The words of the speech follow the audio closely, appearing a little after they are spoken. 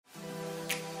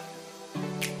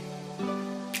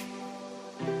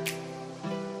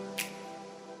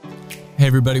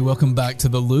everybody, welcome back to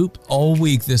The Loop. All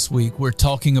week this week, we're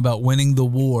talking about winning the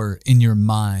war in your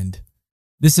mind.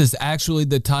 This is actually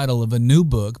the title of a new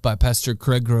book by Pastor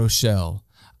Craig Groeschel.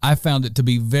 I found it to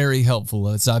be very helpful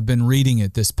as I've been reading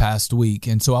it this past week,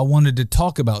 and so I wanted to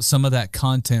talk about some of that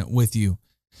content with you.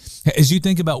 As you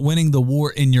think about winning the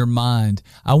war in your mind,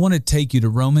 I want to take you to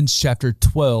Romans chapter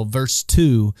 12, verse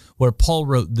 2, where Paul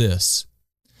wrote this: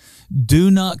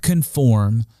 "Do not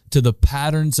conform to the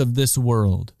patterns of this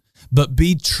world, but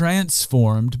be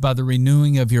transformed by the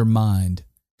renewing of your mind.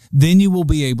 Then you will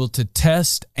be able to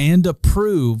test and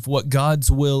approve what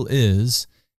God's will is,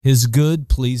 His good,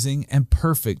 pleasing, and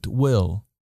perfect will."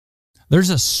 There's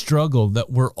a struggle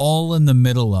that we're all in the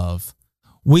middle of.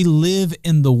 We live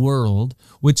in the world,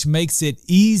 which makes it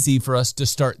easy for us to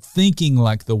start thinking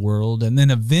like the world and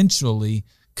then eventually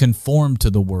conform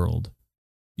to the world.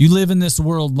 You live in this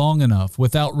world long enough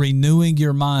without renewing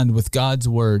your mind with God's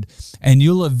word, and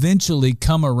you'll eventually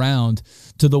come around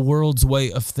to the world's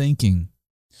way of thinking.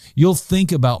 You'll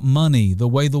think about money the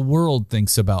way the world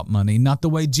thinks about money, not the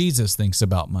way Jesus thinks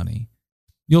about money.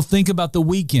 You'll think about the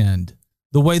weekend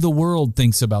the way the world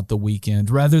thinks about the weekend,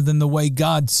 rather than the way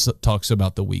God talks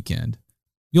about the weekend.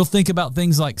 You'll think about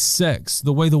things like sex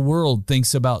the way the world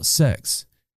thinks about sex.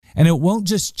 And it won't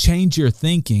just change your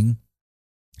thinking,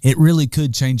 it really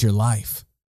could change your life.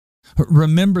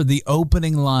 Remember the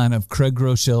opening line of Craig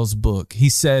Groeschel's book. He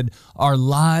said, "Our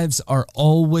lives are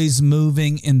always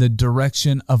moving in the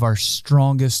direction of our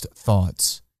strongest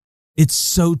thoughts." It's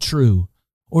so true.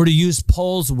 Or to use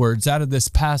Paul's words out of this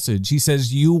passage, he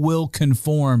says, "You will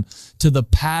conform to the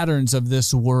patterns of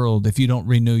this world if you don't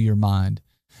renew your mind."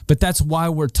 But that's why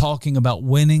we're talking about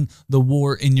winning the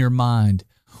war in your mind.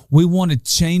 We want to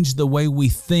change the way we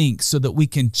think so that we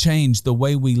can change the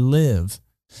way we live.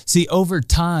 See, over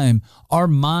time, our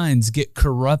minds get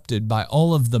corrupted by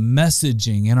all of the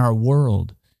messaging in our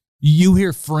world. You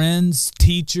hear friends,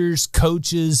 teachers,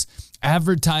 coaches,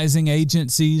 advertising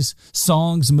agencies,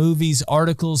 songs, movies,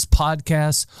 articles,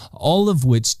 podcasts, all of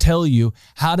which tell you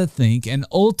how to think and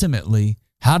ultimately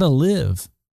how to live.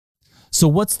 So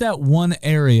what's that one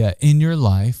area in your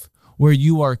life where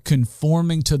you are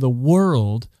conforming to the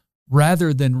world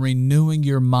rather than renewing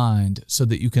your mind so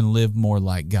that you can live more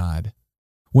like God?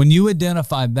 When you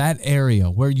identify that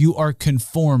area where you are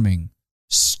conforming,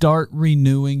 start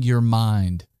renewing your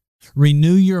mind.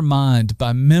 Renew your mind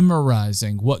by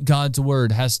memorizing what God's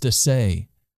Word has to say.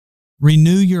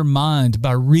 Renew your mind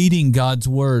by reading God's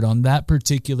Word on that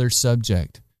particular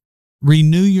subject.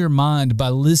 Renew your mind by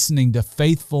listening to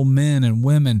faithful men and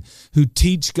women who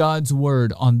teach God's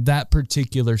Word on that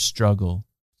particular struggle.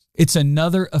 It's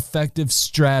another effective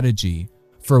strategy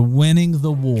for winning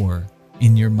the war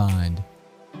in your mind.